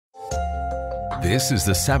This is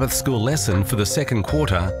the Sabbath School lesson for the second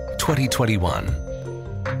quarter, 2021.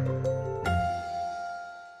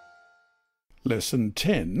 Lesson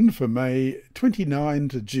 10 for May 29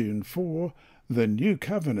 to June 4, The New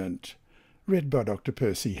Covenant, read by Dr.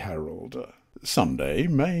 Percy Harrold. Sunday,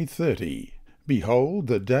 May 30. Behold,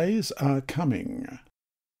 the days are coming.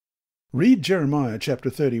 Read Jeremiah chapter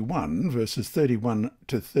 31, verses 31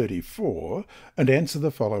 to 34, and answer the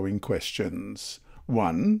following questions.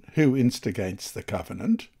 1. Who instigates the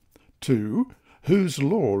covenant? 2. Whose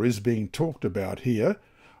law is being talked about here?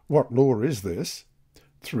 What law is this?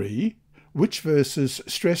 3. Which verses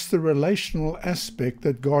stress the relational aspect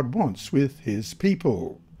that God wants with his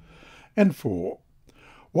people? And 4.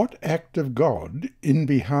 What act of God in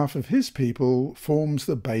behalf of his people forms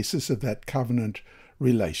the basis of that covenant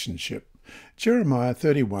relationship? Jeremiah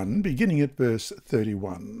 31, beginning at verse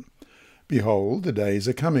 31. Behold, the days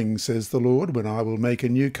are coming, says the Lord, when I will make a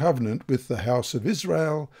new covenant with the house of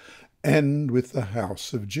Israel and with the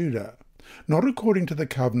house of Judah, not according to the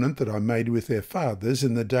covenant that I made with their fathers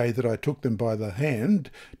in the day that I took them by the hand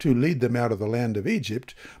to lead them out of the land of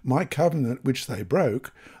Egypt, my covenant which they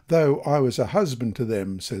broke, though I was a husband to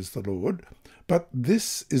them, says the Lord. But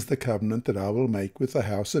this is the covenant that I will make with the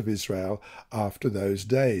house of Israel after those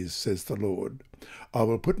days, says the Lord. I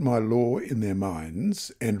will put my law in their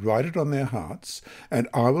minds, and write it on their hearts, and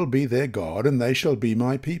I will be their God, and they shall be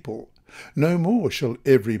my people. No more shall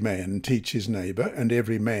every man teach his neighbour, and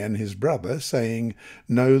every man his brother, saying,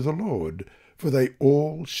 Know the Lord, for they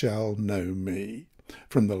all shall know me,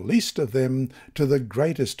 from the least of them to the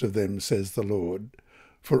greatest of them, says the Lord.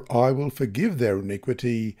 For I will forgive their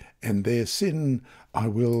iniquity, and their sin I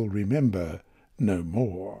will remember no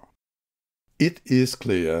more. It is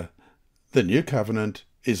clear the new covenant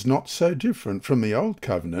is not so different from the old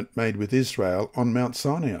covenant made with Israel on Mount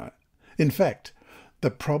Sinai. In fact,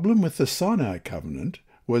 the problem with the Sinai covenant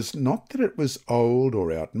was not that it was old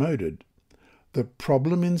or outmoded. The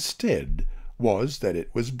problem instead was that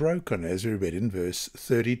it was broken, as we read in verse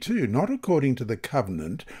 32, not according to the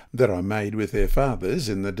covenant that I made with their fathers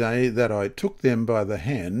in the day that I took them by the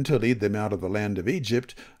hand to lead them out of the land of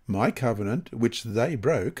Egypt, my covenant which they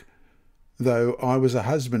broke, though I was a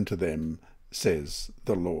husband to them, says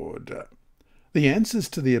the Lord. The answers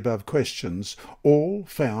to the above questions, all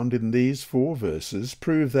found in these 4 verses,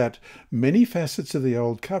 prove that many facets of the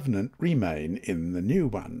old covenant remain in the new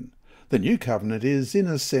one. The new covenant is, in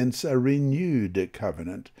a sense, a renewed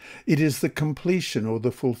covenant. It is the completion or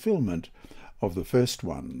the fulfillment of the first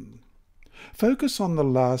one. Focus on the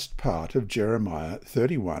last part of Jeremiah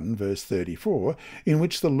 31, verse 34, in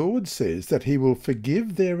which the Lord says that he will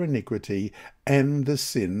forgive their iniquity and the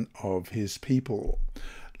sin of his people.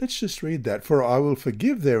 Let's just read that. For I will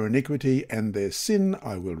forgive their iniquity, and their sin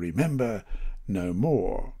I will remember no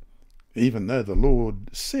more. Even though the Lord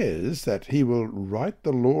says that he will write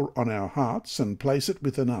the law on our hearts and place it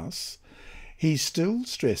within us, he still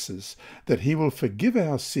stresses that he will forgive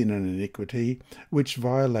our sin and iniquity which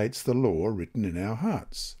violates the law written in our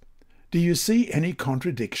hearts. Do you see any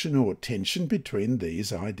contradiction or tension between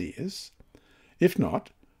these ideas? If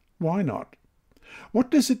not, why not?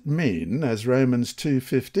 What does it mean, as Romans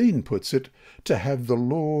 2:15 puts it, to have the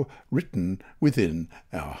law written within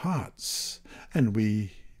our hearts? And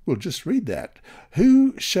we will just read that.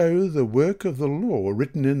 Who show the work of the law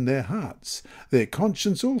written in their hearts, their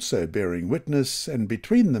conscience also bearing witness, and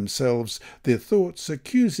between themselves their thoughts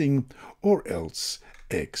accusing or else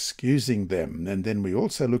excusing them. And then we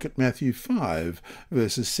also look at Matthew 5,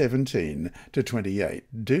 verses 17 to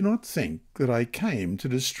 28. Do not think that I came to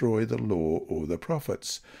destroy the law or the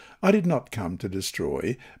prophets. I did not come to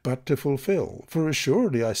destroy, but to fulfill. For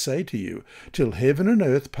assuredly I say to you, till heaven and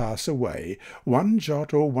earth pass away, one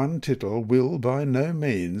jot or one tittle will by no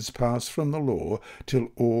means pass from the law till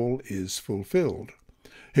all is fulfilled.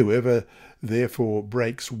 Whoever therefore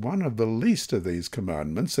breaks one of the least of these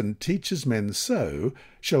commandments and teaches men so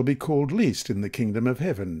shall be called least in the kingdom of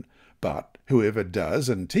heaven. But whoever does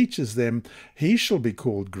and teaches them, he shall be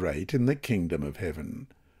called great in the kingdom of heaven.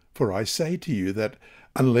 For I say to you that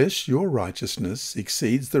unless your righteousness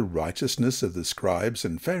exceeds the righteousness of the scribes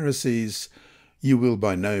and Pharisees, you will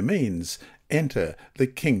by no means enter the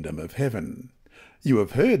kingdom of heaven. You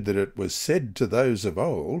have heard that it was said to those of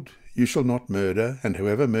old, You shall not murder, and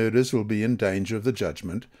whoever murders will be in danger of the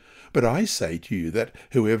judgment. But I say to you that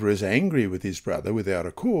whoever is angry with his brother without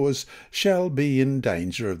a cause shall be in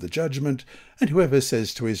danger of the judgment, and whoever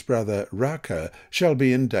says to his brother, Raca, shall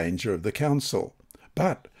be in danger of the council.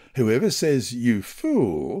 But whoever says, You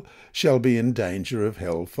fool, shall be in danger of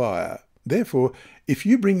hell fire. Therefore, if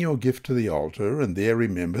you bring your gift to the altar, and there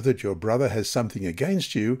remember that your brother has something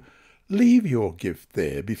against you, Leave your gift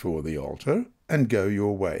there before the altar and go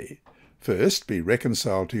your way. First be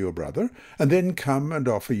reconciled to your brother, and then come and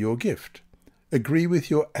offer your gift. Agree with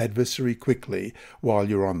your adversary quickly while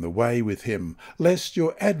you're on the way with him, lest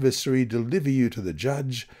your adversary deliver you to the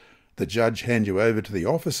judge hand you over to the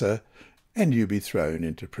officer, and you be thrown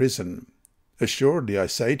into prison. Assuredly I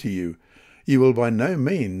say to you, you will by no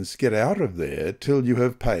means get out of there till you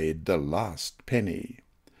have paid the last penny.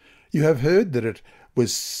 You have heard that it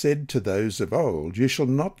was said to those of old, you shall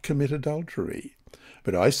not commit adultery.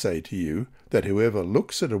 But I say to you that whoever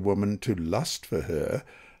looks at a woman to lust for her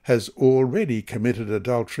has already committed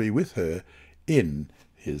adultery with her in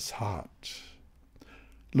his heart.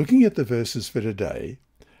 Looking at the verses for today,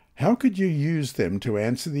 how could you use them to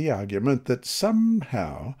answer the argument that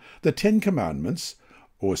somehow the 10 Commandments,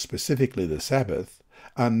 or specifically the Sabbath,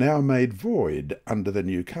 are now made void under the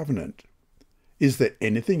new covenant? Is there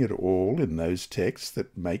anything at all in those texts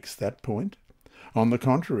that makes that point? On the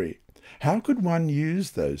contrary, how could one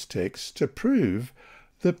use those texts to prove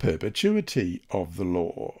the perpetuity of the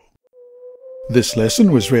law? This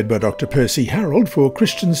lesson was read by Dr. Percy Harrold for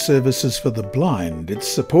Christian Services for the Blind. It's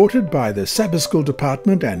supported by the Sabbath School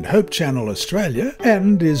Department and Hope Channel Australia,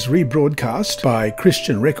 and is rebroadcast by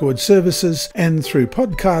Christian Record Services and through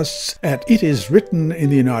podcasts at It Is Written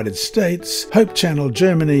in the United States, Hope Channel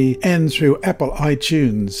Germany, and through Apple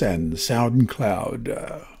iTunes and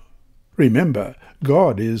SoundCloud. Remember,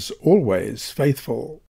 God is always faithful.